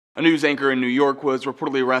A news anchor in New York was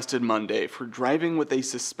reportedly arrested Monday for driving with a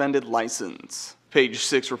suspended license. Page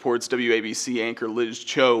 6 reports WABC anchor Liz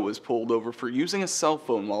Cho was pulled over for using a cell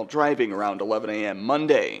phone while driving around 11 a.m.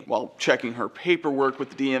 Monday. While checking her paperwork with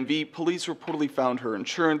the DMV, police reportedly found her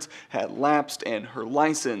insurance had lapsed and her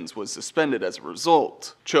license was suspended as a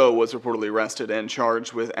result. Cho was reportedly arrested and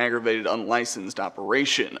charged with aggravated unlicensed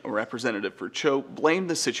operation. A representative for Cho blamed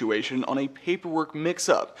the situation on a paperwork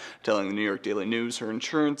mix-up, telling the New York Daily News her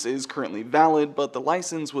insurance is currently valid, but the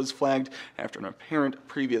license was flagged after an apparent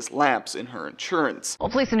previous lapse in her insurance. Well,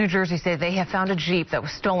 police in New Jersey say they have found a Jeep that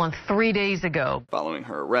was stolen 3 days ago. Following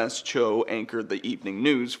her arrest, Cho anchored the evening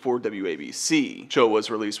news for WABC. Cho was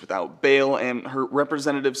released without bail, and her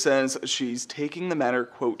representative says she's taking the matter,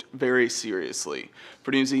 quote, very seriously. For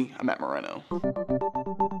Newsy, I'm Matt Moreno.